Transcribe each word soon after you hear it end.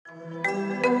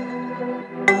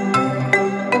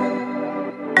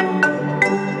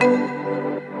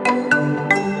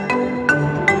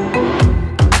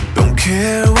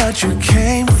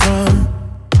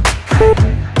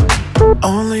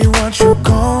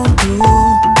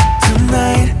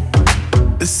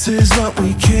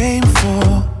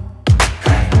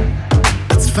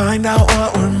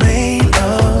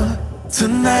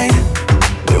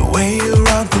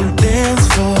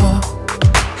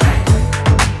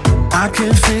I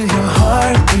can feel your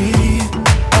heartbeat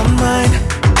on mine.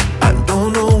 I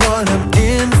don't know what I'm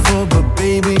in for, but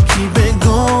baby, keep it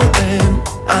going.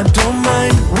 I don't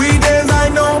mind. We dance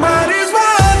like nobody's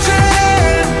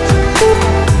watching.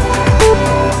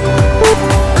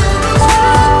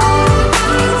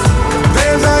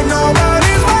 Dance like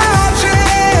nobody's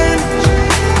watching.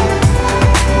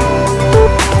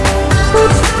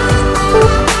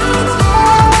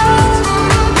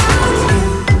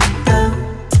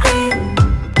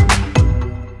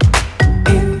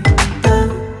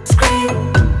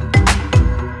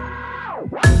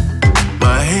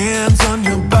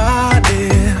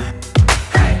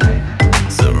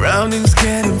 Surroundings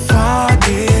getting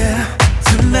foggy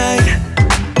tonight,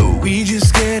 but we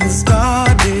just getting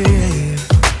started.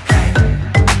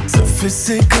 So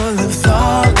physical and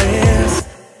thoughtless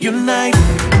unite,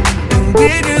 and we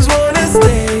just wanna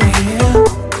stay here.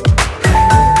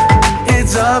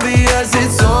 It's obvious,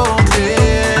 it's so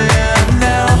clear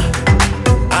now.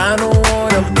 I know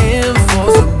what I'm in for,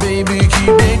 so baby,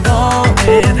 keep it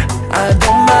going. I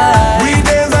don't mind. We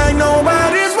dance like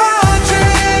nobody's watching.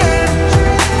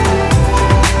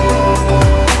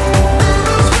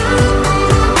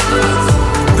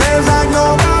 Dance like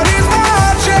nobody's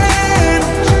watching.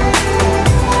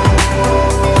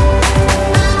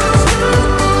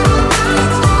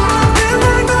 Dance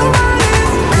like nobody's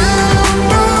in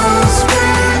the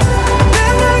street.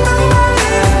 Dance like nobody's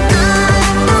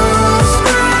in the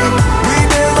street. We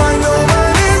dance like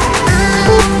nobody's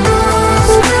in the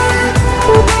street.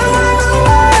 Dance like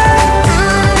nobody's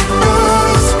in the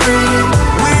street.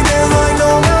 We dance like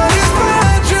nobody's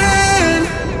watching.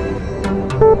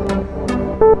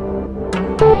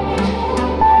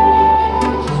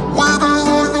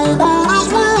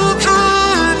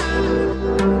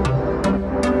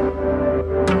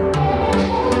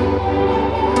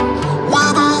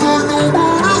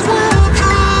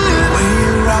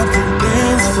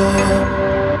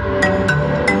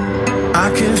 I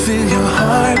can feel your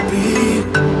heartbeat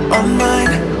on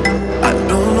mine. I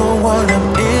don't know what I'm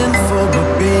in for, but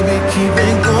baby, keep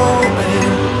it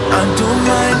going. I don't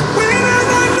mind. We dance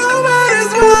like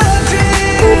nobody's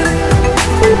watching.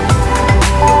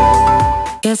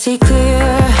 Can't see clear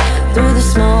through the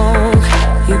smoke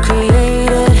you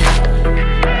created.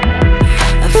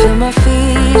 I feel my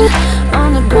feet on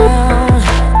the ground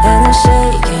and they're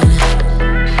shaking.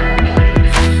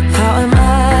 How am I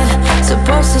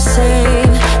supposed to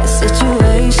save the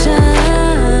situation?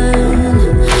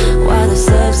 Why the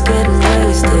steps getting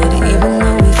wasted even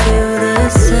though we feel the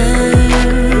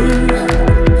same?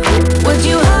 Would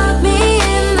you hug me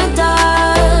in the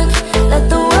dark? Let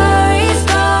the worries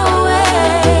go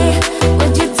away.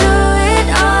 Would you do it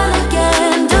all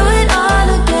again? Do it all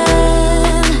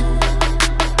again?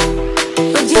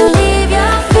 Would you leave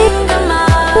your finger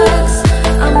marks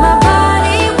on my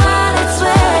body while it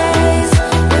sways?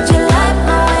 Would you light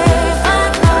my way,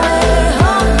 find my way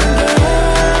home again?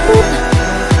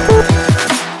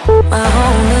 My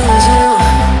home is you.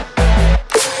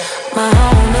 My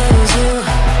home is you.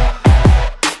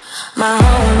 My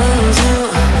home is you.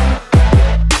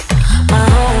 My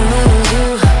home is you.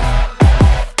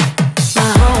 My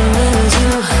home is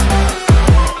you.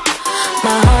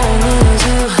 My home is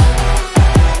you.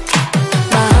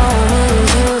 My home is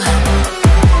you.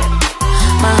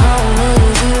 My home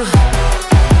is you.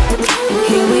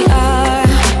 Here we are,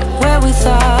 where we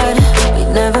thought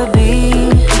we'd never be.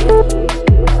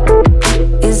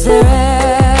 Is there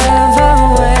ever a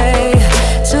way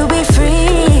to be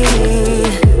free?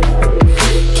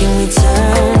 Can we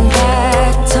turn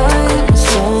back time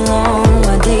so long,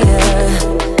 my dear?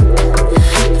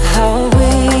 How are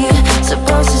we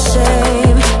supposed to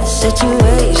save the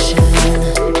situation?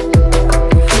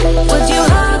 Would you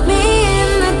hug me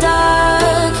in the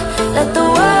dark? Let the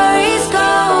worries go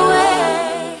away.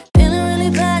 Feeling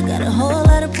really bad, got a whole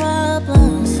lot of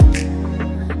problems,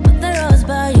 but they're always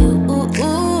by you.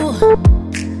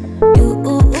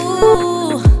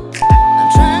 I'm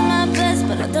trying my best,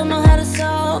 but I don't know how to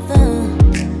solve them.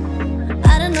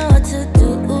 I don't know what to do.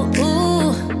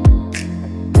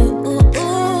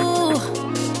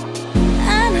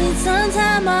 I need some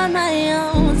time on my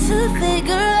own to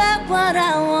figure out what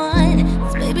I want.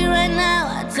 'Cause baby, right now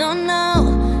I don't know.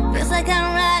 Feels like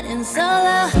I'm riding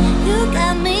solo. You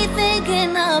got me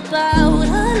thinking about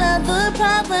all of the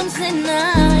problems in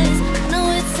us. I know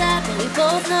it's sad, but we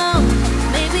both know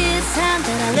maybe it's time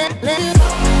that I let you go.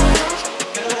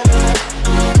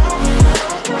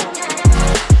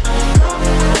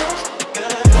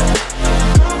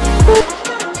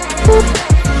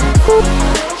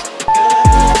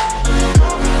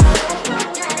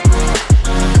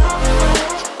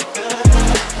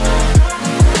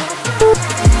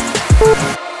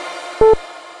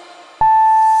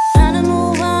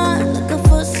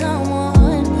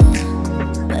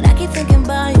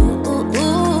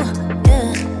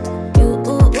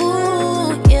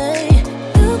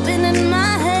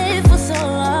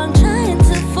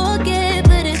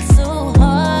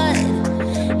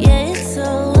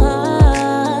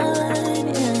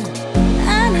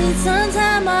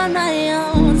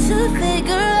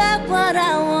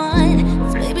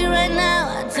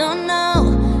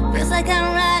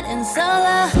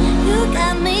 solo. You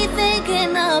got me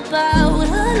thinking about all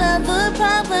of the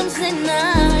problems in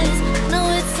us. Know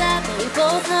it's sad, but we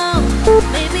both know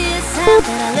maybe it's time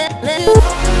that I let you.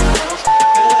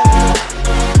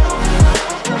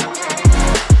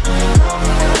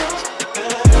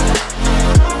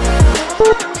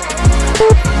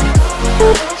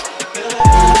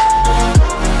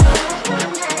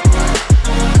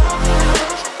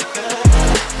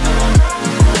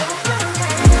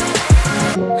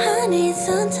 I need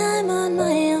some time on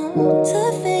my own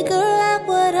to figure out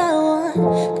what I want.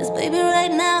 Cause baby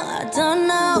right now I don't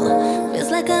know.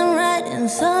 Feels like I'm riding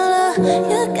solo.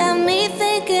 You got me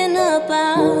thinking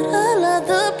about all of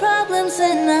the problems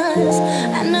in us.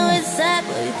 I know it's sad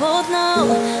but we both know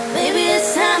maybe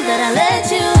it's time that I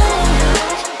let you.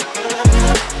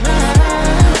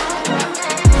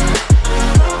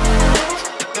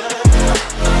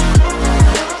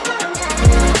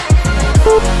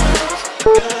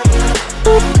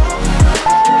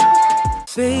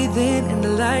 Bathing in the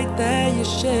light that you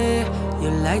share,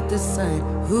 you're like the sun.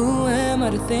 Who am I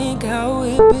to think how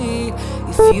it'd be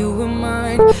if you were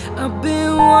mine? I've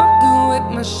been walking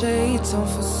with my shades on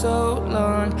for so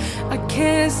long, I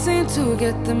can't seem to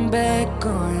get them back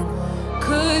on.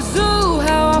 Cause ooh,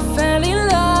 how I fell in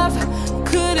love,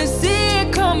 couldn't see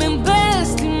it coming,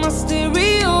 blasting my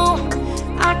stereo.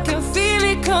 I can feel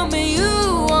it coming, you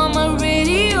on my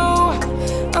radio.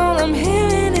 All I'm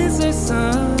hearing is a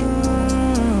song.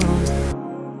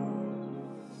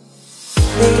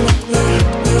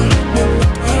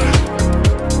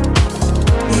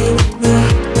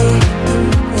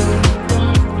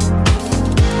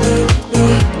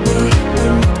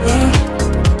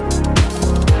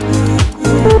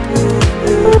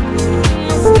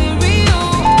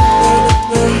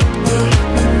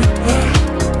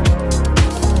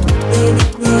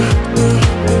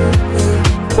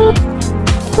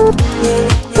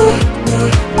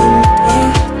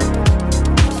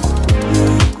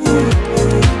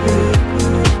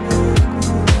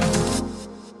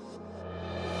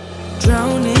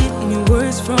 Drowning in your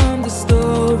words from the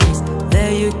stories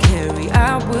that you carry.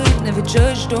 I would never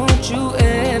judge, don't you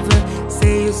ever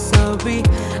say you're sorry.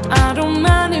 I don't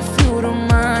mind if you don't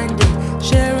mind it,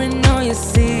 sharing all your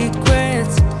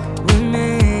secrets with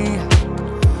me.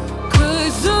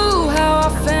 Cause ooh, how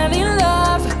I fell in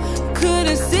love,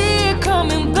 couldn't see it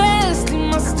coming, blasting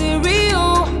my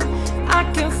stereo. I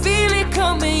can feel it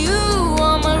coming, you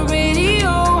on my radio.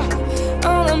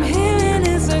 All I'm hearing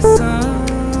is a song.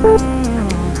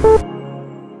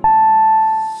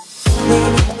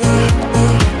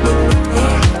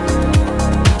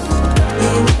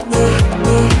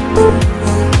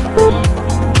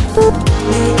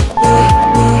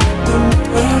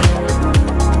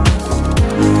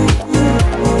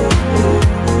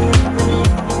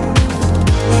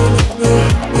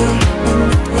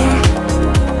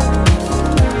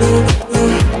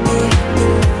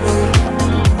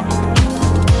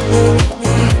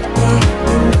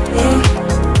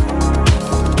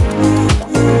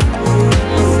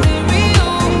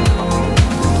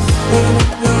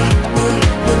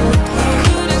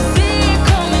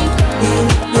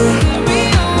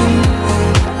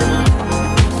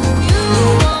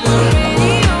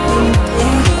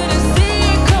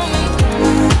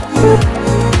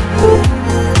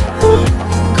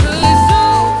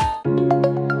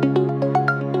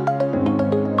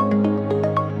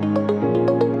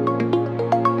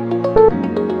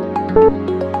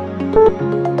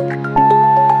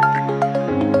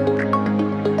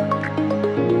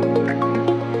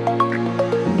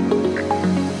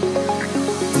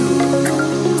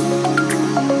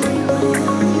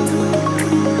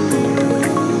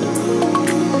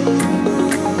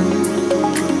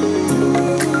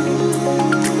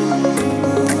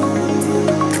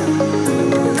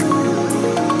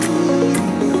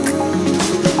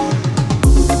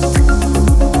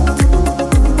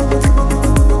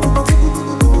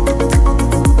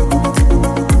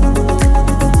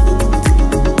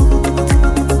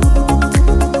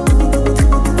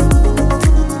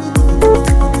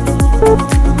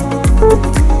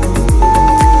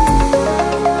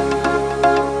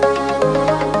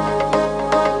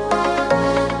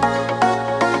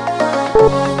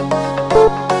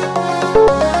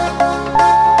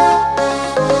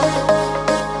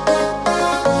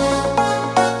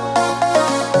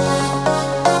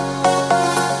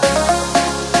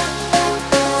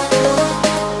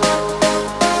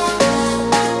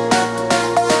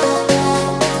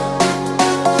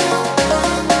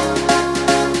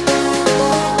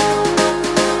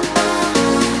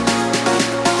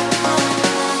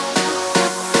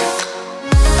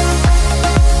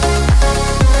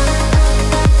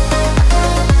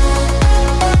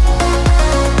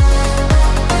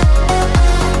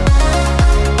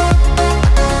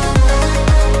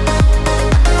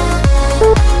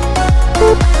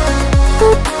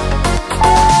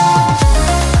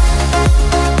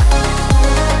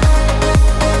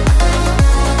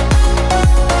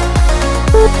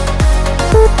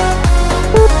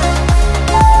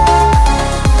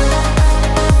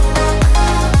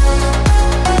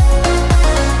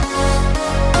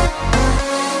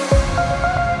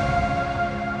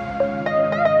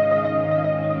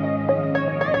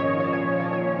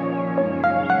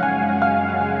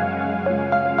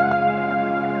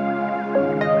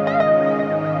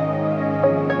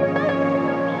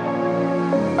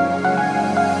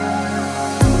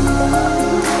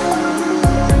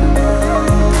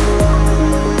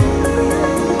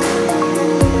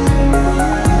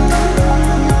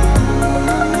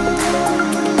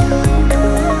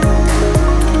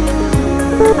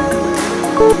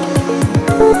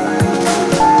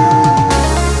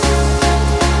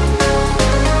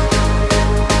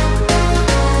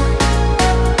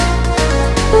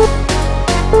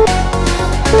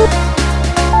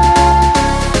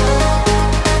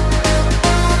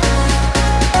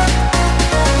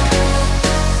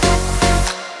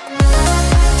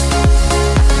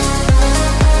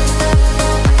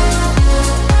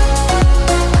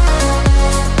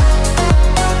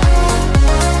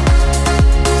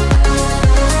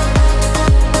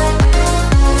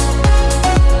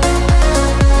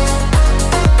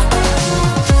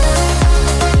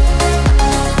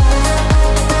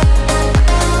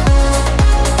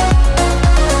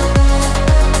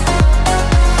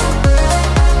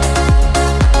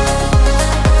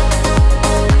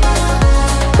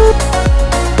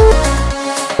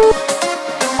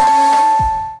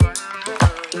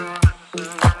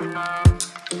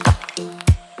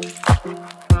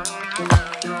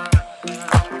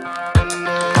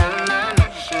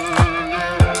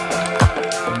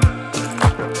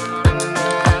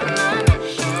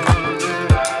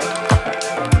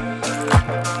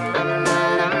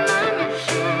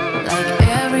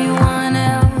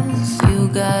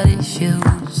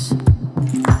 choose.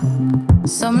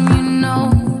 Some you know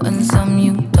and some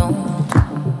you don't.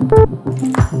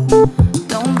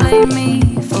 Don't blame me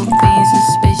for being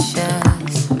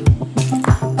suspicious,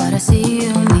 but I see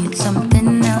you need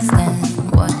something else than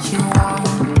what you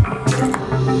want.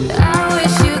 I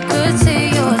wish you could see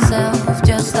yourself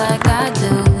just like I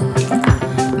do.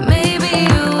 Maybe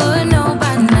you would know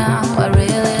by now I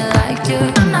really liked you.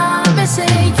 I'm not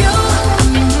missing you.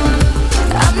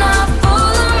 I'm not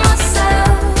fooling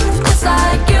myself just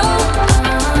like you.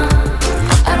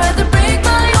 I'd rather break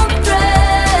my own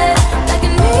thread like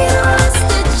a needle and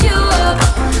stitch you up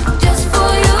just for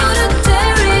you to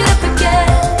tear it up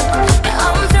again.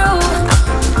 Now I'm through.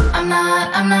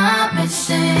 I'm not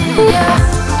missing you.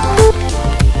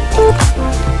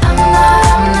 I'm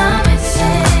not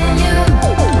missing you.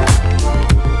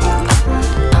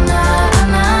 I'm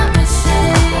not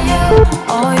missing you.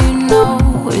 All you know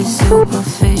is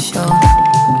superficial.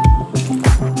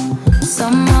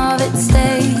 Some of it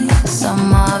stays,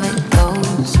 some of it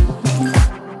goes.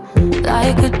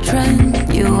 Like a trend,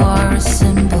 you are a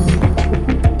symbol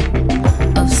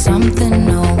of something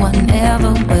no one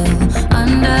ever will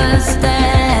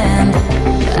understand.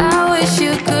 I wish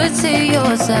you could see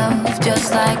yourself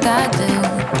just like I do.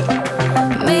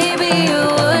 Maybe you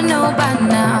would know by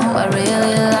now I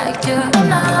really liked you. I'm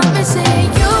not missing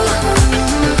you.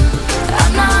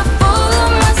 I'm not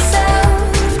fooling myself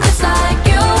just like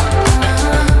you.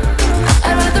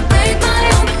 I'd rather break my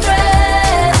own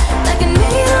thread like a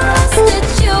needle and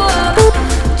stitch you up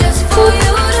just for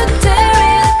you to tear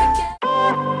it up again.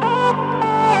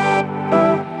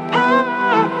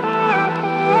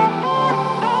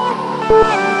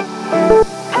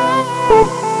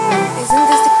 Isn't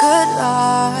this the good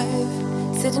life?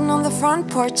 Sitting on the front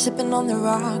porch, sipping on the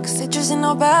rocks. Citrus in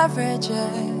our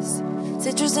beverages.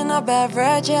 Citrus in our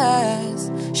beverages.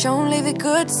 Show only the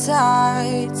good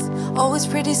sides. Always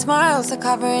pretty smiles are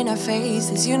covering our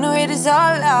faces. You know it is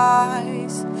all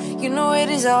lies. You know it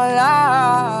is all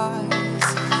lies.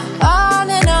 On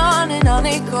and on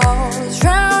it goes.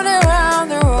 Round and round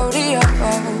the rodeo.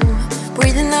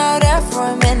 Breathing out air for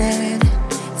a minute.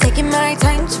 Taking my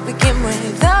time to begin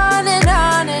with. On and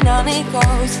on it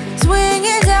goes.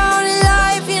 Swinging down in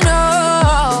life, you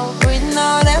know. Breathing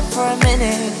out air for a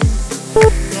minute.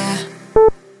 Yeah.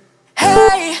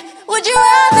 Hey, would you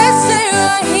rather stay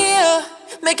right here?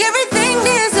 Make everything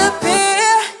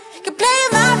disappear. Keep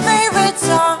playing my favorite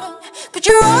song. Put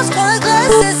your rose-colored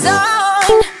glasses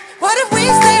on. What if we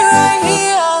stay right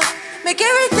here? Make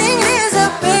everything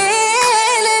disappear.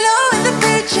 Lay low in the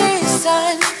beaching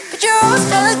sun. Put your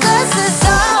rose-colored glasses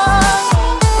on.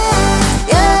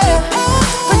 Yeah.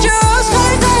 Put your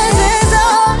rose-colored glasses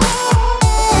on.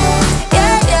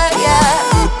 Yeah.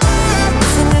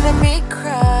 Isn't it a big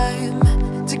crime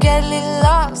to get a little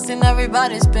lost in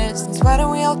everybody's business? Why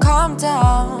don't we all calm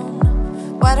down?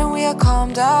 Why don't we all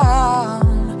calm down?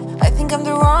 I think I'm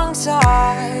the wrong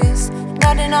size.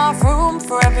 Not enough room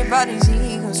for everybody's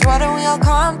egos. Why don't we all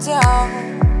calm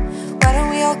down? Why don't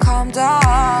we all calm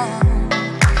down?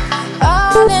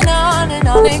 On and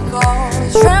on it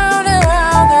goes. Round and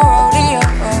round the rodeo.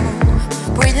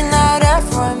 Breathing out air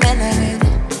for a minute.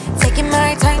 Taking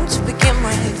my time to begin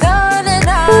with. On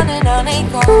and on it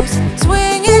goes.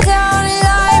 Swinging down in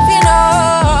life, you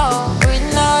know.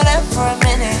 Breathing out air for a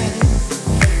minute.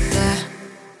 Yeah.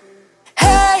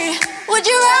 Hey, would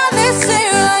you rather stay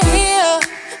right here?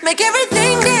 Make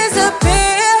everything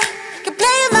disappear. Keep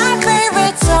playing my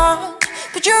favorite song.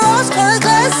 Put your rose-colored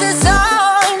glasses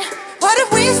on. What if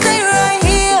we stay right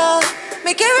here?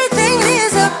 Make everything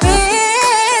disappear.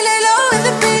 Lay low in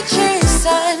the beaching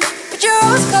sun. Put your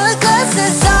rose-colored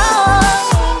glasses on.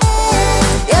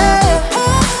 Yeah.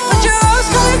 Put your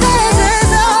rose-colored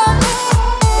glasses on.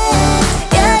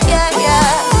 Yeah.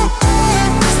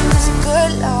 Isn't this a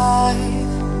good life?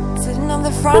 Sitting on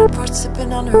the front porch,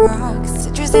 sipping on the rocks.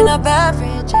 Citrus in our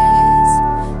beverages.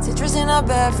 Citrus in our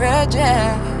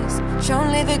beverages. Show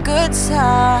only the good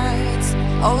sides.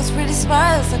 Always pretty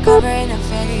smiles are covering our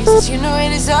faces. You know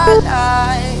it is all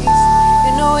lies.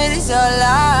 You know it is all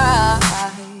lies.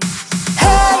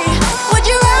 Hey, would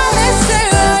you rather stay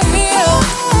right here?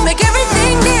 Make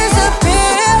everything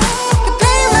disappear. Keep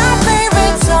playing my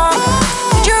favorite song.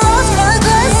 Put your rose-colored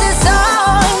glasses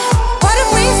on. What if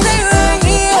we stay right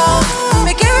here?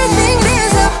 Make everything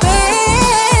disappear.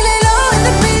 Lay low in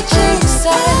the beaching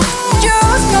sun. Put your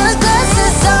rose-colored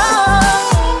glasses on.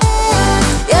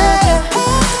 Yeah.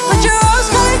 Put your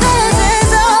rose-colored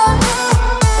glasses on.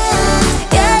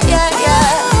 Yeah.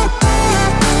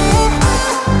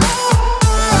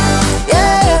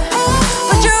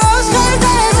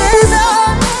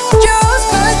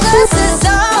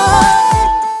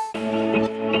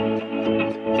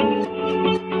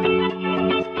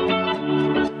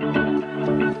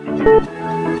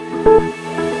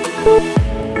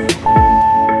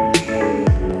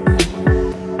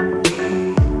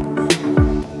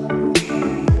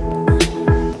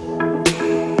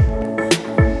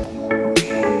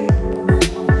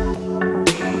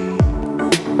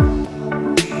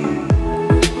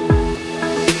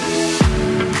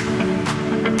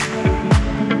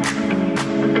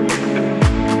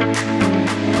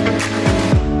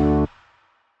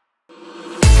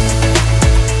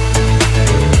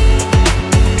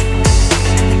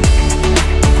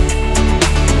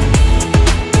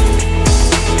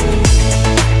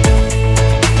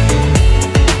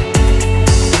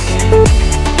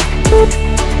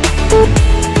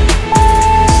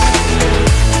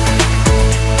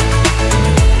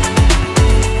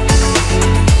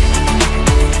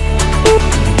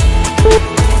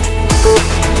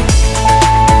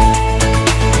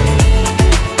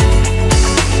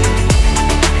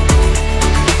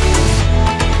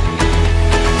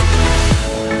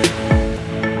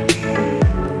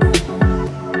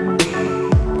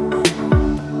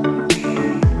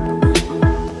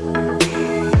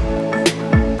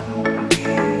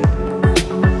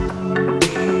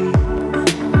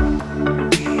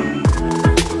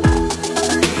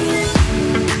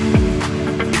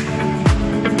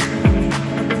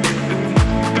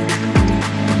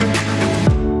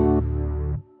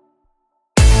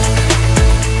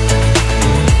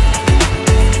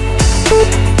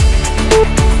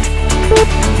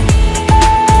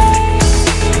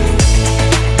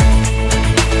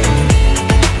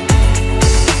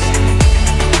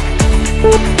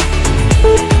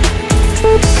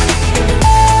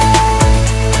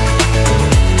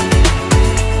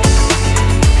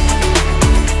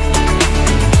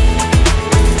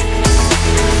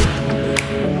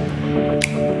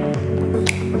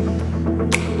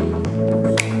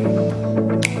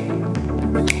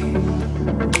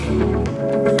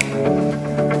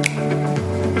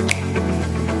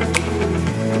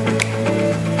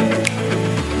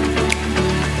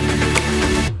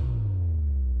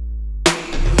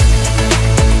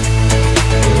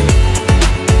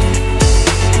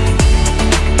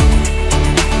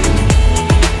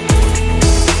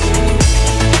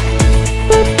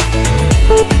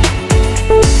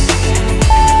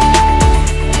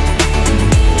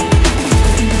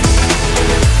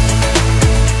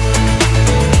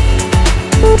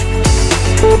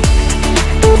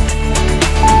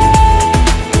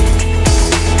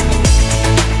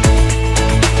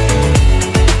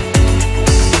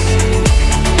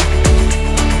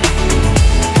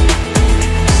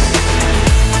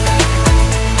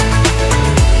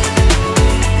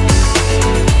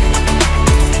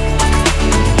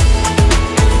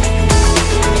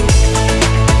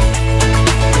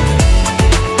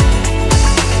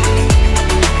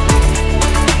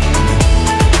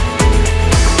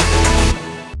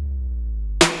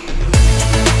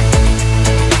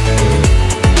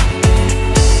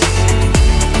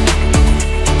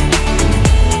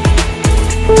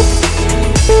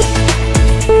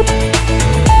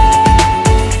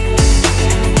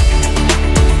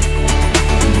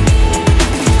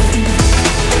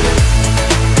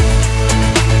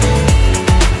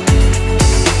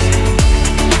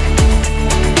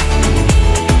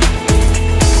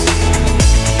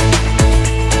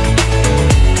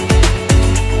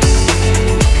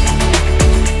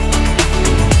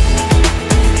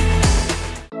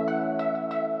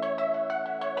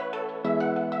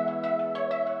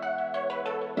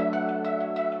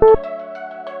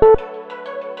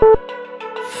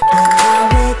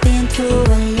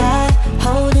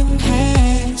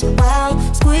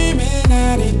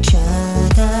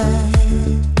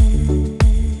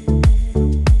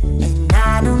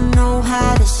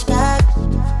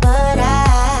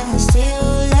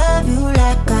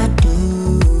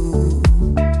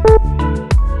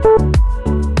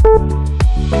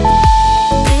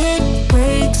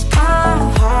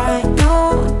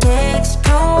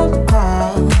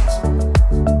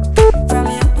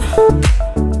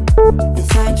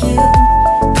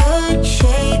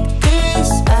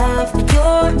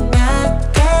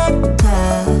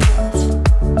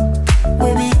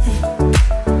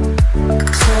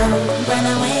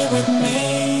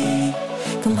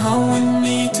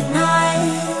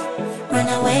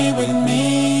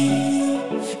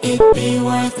 it'd be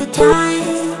worth the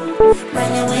time.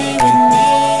 Run away with me,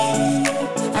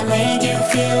 I'll make you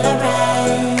feel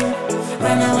alright.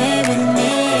 Run away with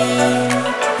me,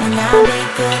 and I'll be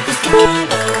good this time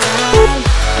around.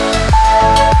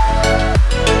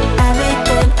 I'll be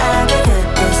good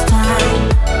this time.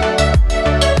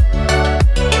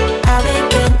 I'll be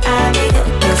good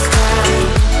this time.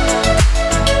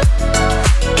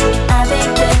 I'll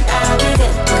be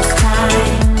good this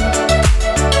time.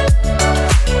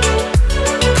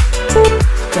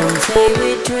 Don't say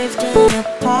we're drifting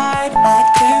apart, I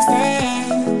can't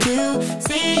stand to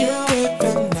see you with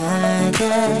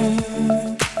another.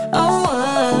 Oh,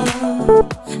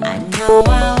 I know I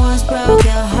once broke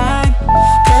your heart,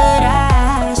 but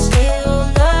I still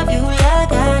love you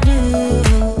like I do.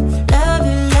 Love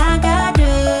you like I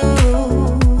do.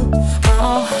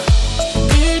 Oh,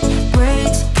 it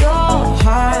breaks your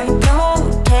heart. No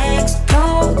text, no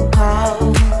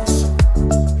calls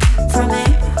from me.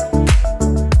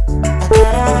 I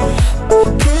thought I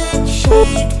could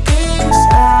shake this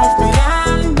off, but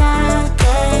I'm not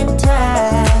that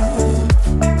tough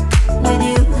with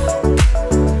you.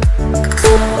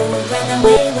 So run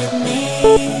away with me,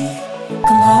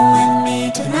 come home with me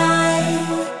tonight.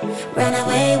 Run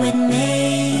away with me,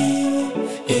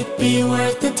 it'd be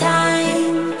worth the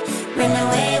time. Run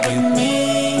away with me,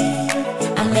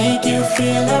 I'll make you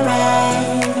feel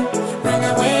alright. Run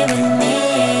away with me,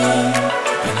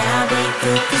 and I'll be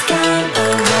good this time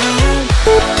around.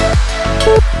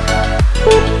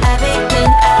 I'll be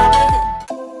good, I'll be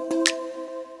good.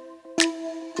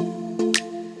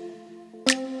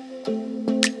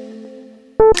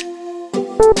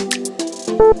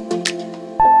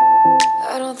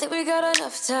 I don't think we got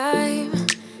enough time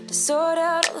to sort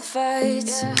out all the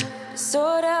fights, to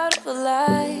sort out all the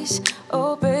lies.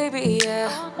 Oh baby, yeah.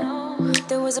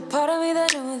 There was a part of me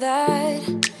that knew that,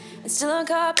 and still I'm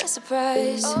caught by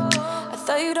surprise. I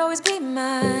thought you'd always be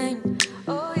mine.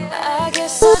 I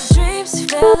guess our dreams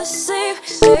fell asleep.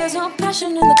 There's no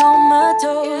passion in the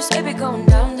comatose. Baby going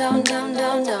down, down, down,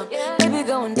 down, down. Baby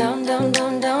going down, down,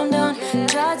 down, down, down.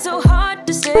 Tried so hard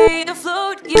to stay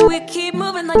afloat, yeah, we keep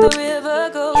moving like the river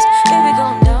goes. Baby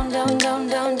going down, down, down,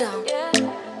 down, down.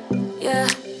 Yeah.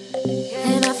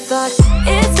 And I thought,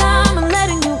 it's time I'm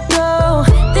letting you go.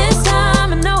 This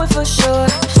time I know it for sure.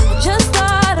 I just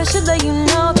thought I should let you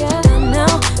know. Yeah,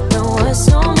 now, no words,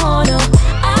 no more, no.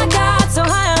 I got so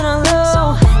high on a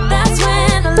low, that's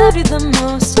when I loved you the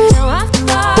most. Now I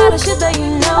thought I should let you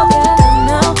know. Yeah,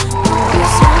 now, no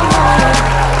words, no more.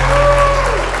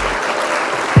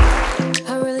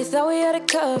 I really thought we had it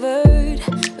covered.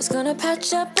 Was gonna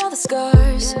patch up all the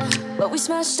scars, but we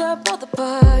smashed up all the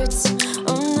parts.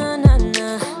 Oh na na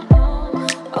na.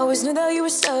 Always knew that you were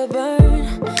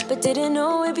stubborn, but didn't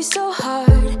know it'd be so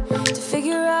hard to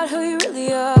figure out who you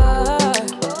really are.